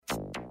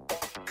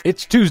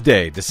It's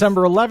Tuesday,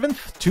 December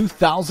 11th,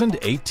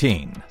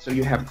 2018. So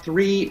you have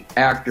three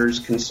actors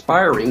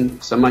conspiring,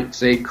 some might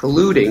say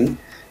colluding,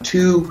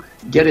 to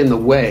get in the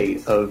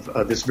way of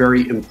this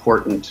very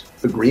important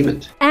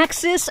agreement.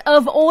 Axis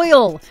of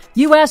oil.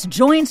 U.S.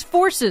 joins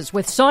forces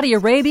with Saudi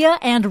Arabia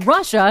and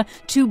Russia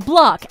to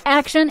block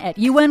action at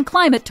UN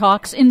climate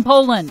talks in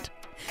Poland.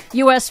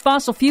 U.S.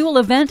 fossil fuel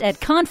event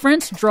at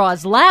conference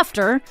draws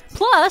laughter,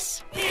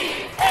 plus Keep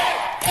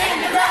it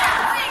in the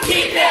ground!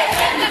 Keep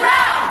it in the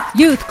ground!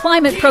 Youth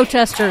climate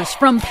protesters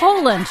from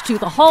Poland to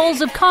the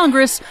halls of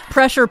Congress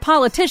pressure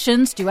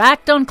politicians to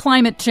act on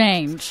climate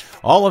change.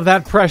 All of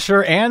that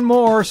pressure and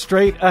more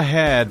straight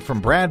ahead.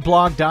 From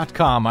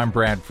BradBlog.com, I'm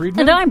Brad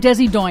Friedman. And I'm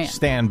Desi Doyen.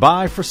 Stand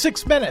by for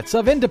 6 minutes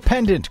of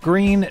independent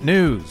green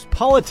news,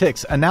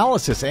 politics,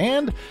 analysis,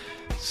 and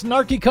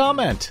snarky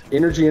comment.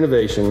 Energy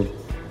innovation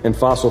and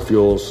fossil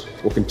fuels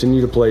will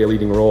continue to play a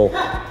leading role.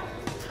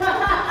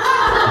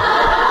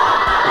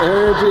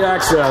 Energy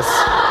access.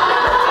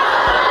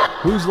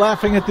 Who's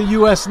laughing at the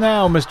U.S.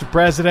 now, Mr.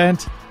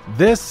 President?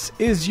 This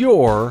is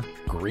your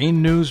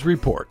Green News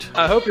Report.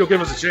 I hope you'll give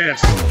us a chance.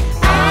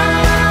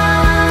 I'm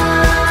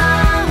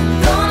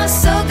gonna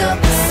soak up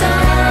the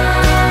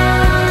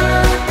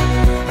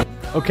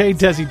sun. Okay,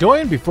 Desi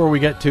Doyen, before we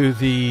get to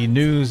the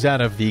news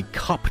out of the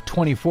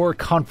COP24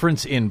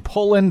 conference in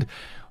Poland,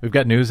 we've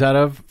got news out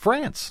of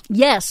France.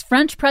 Yes,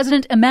 French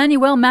President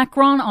Emmanuel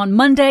Macron on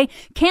Monday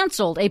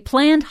canceled a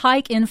planned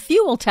hike in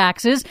fuel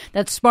taxes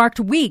that sparked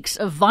weeks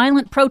of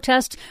violent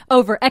protest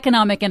over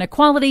economic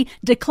inequality,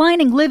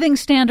 declining living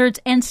standards,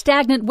 and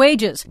stagnant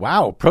wages.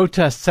 Wow,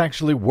 protests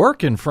actually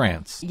work in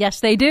France. Yes,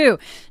 they do.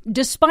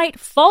 Despite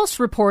false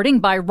reporting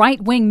by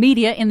right-wing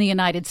media in the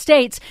United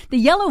States, the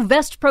Yellow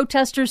Vest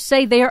protesters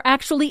say they are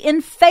actually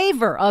in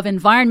favor of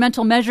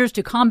environmental measures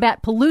to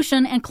combat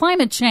pollution and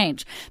climate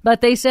change.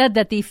 But they said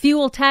that the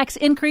fuel tax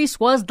increase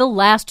was the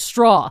last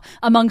straw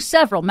among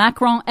several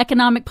Macron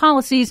economic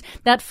policies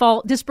that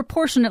fall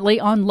disproportionately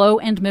on low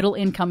and middle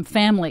income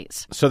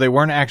families. So they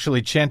weren't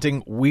actually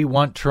chanting, "We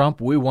want Trump,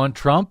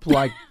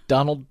 like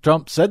Donald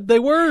Trump said they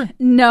were?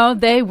 No,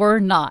 they were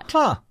not.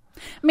 Huh.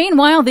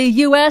 Meanwhile, the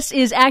U.S.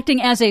 is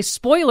acting as a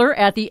spoiler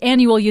at the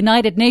annual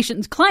United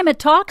Nations climate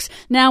talks,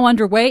 now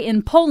underway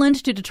in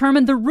Poland to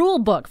determine the rule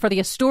book for the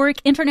historic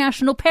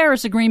International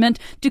Paris Agreement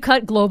to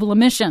cut global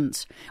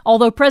emissions.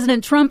 Although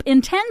President Trump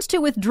intends to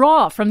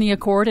withdraw from the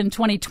accord in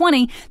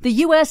 2020, the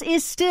U.S.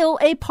 is still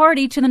a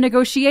party to the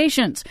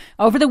negotiations.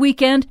 Over the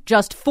weekend,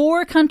 just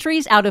 4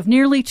 countries out of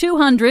nearly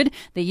 200,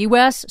 the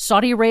U.S.,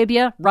 Saudi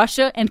Arabia,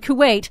 Russia, and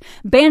Kuwait,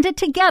 banded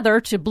together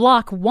to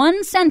block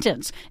one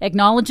sentence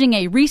acknowledging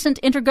a recent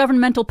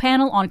Intergovernmental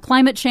Panel on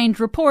Climate Change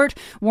report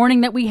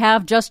warning that we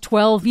have just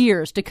 12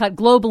 years to cut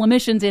global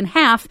emissions in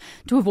half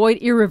to avoid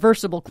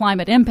irreversible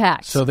climate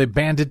impacts. So they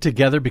banded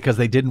together because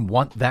they didn't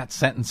want that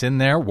sentence in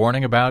there,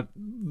 warning about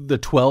the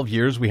 12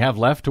 years we have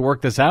left to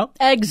work this out?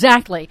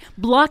 Exactly.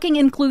 Blocking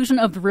inclusion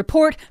of the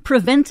report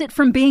prevents it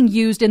from being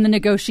used in the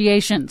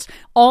negotiations.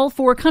 All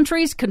 4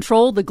 countries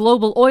control the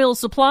global oil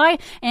supply,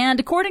 and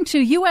according to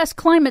U.S.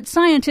 climate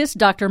scientist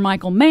Dr.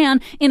 Michael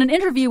Mann, in an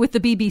interview with the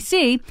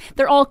BBC,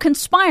 they're all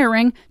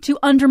conspiring to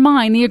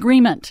undermine the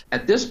agreement.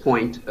 At this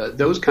point,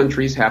 those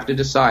countries have to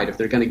decide if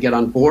they're going to get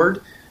on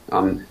board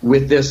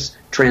with this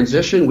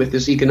transition, with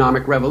this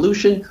economic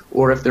revolution,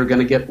 or if they're going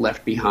to get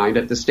left behind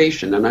at the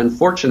station. And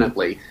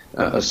unfortunately,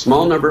 a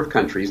small number of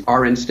countries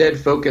are instead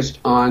focused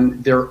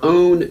on their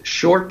own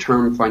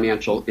short-term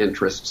financial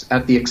interests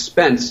at the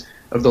expense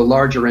of the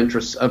larger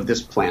interests of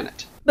this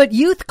planet. But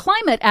youth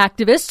climate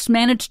activists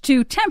managed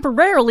to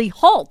temporarily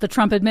halt the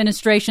Trump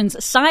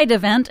administration's side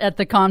event at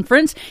the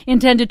conference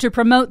intended to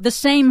promote the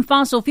same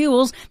fossil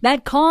fuels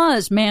that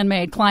cause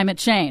man-made climate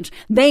change.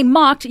 They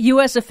mocked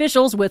U.S.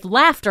 officials with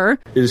laughter.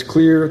 It is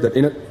clear that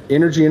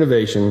energy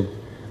innovation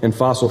and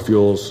fossil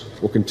fuels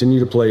will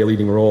continue to play a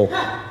leading role.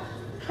 Energy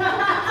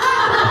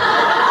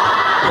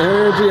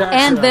access.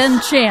 And then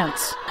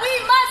chants.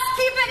 We must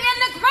keep it in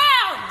the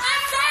ground! I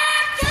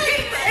said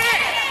keep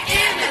it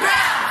in the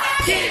ground!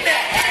 Keep it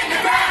in the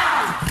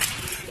ground!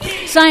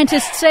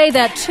 Scientists say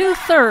that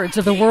 2/3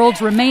 of the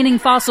world's remaining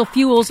fossil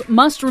fuels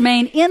must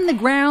remain in the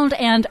ground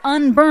and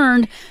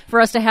unburned for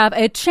us to have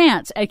a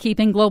chance at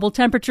keeping global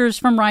temperatures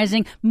from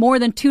rising more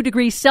than 2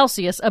 degrees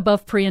Celsius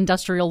above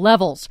pre-industrial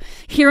levels.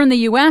 Here in the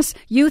U.S.,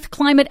 youth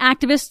climate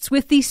activists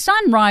with the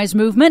Sunrise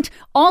Movement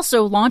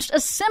also launched a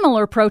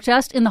similar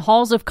protest in the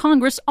halls of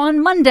Congress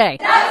on Monday.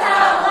 That's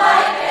how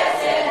life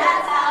is in.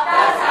 That's how the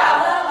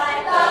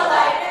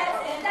life is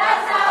in.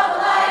 That's how the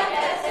life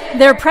is in.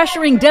 They're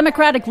pressuring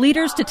Democratic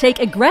leaders to take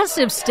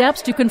aggressive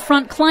steps to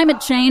confront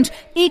climate change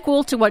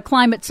equal to what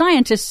climate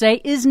scientists say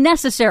is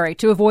necessary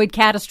to avoid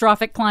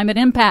catastrophic climate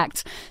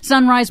impacts.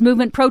 Sunrise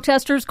Movement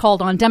protesters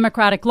called on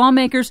Democratic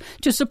lawmakers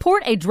to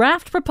support a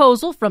draft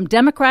proposal from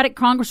Democratic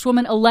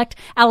Congresswoman-elect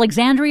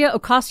Alexandria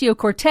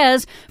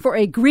Ocasio-Cortez for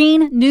a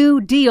Green New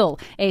Deal,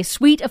 a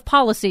suite of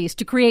policies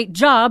to create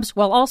jobs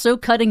while also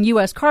cutting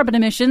U.S. carbon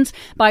emissions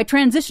by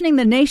transitioning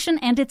the nation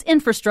and its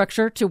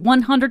infrastructure to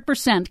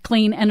 100%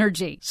 clean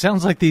energy. Sounds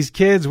sounds like these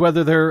kids,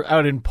 whether they're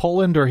out in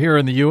Poland or here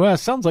in the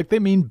U.S., sounds like they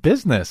mean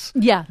business.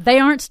 Yeah, they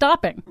aren't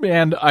stopping.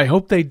 And I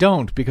hope they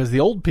don't, because the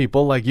old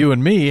people like you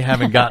and me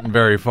haven't gotten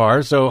very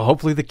far, so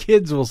hopefully the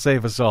kids will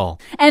save us all.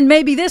 And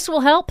maybe this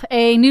will help.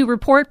 A new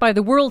report by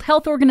the World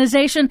Health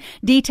Organization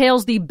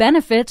details the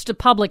benefits to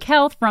public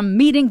health from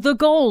meeting the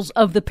goals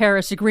of the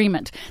Paris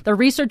Agreement. The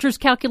researchers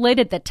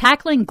calculated that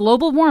tackling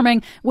global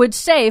warming would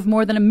save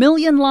more than 1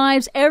 million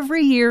lives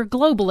every year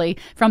globally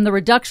from the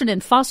reduction in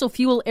fossil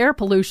fuel air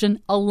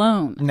pollution alone.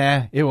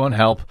 Nah, it won't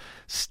help.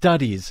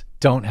 Studies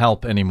don't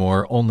help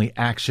anymore. Only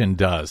action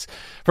does.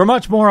 For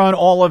much more on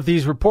all of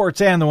these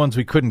reports and the ones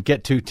we couldn't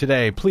get to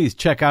today, please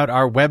check out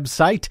our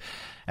website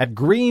at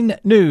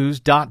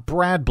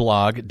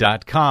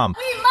greennews.bradblog.com.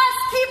 We must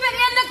keep it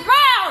in the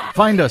ground.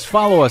 Find us,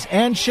 follow us,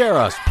 and share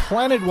us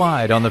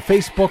planet-wide on the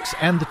Facebooks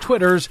and the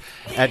Twitters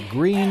at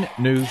Green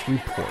News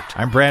Report.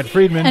 I'm Brad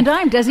Friedman. And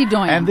I'm Desi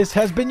Doyen. And this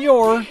has been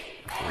your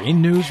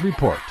Green News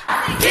Report.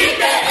 Keep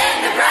it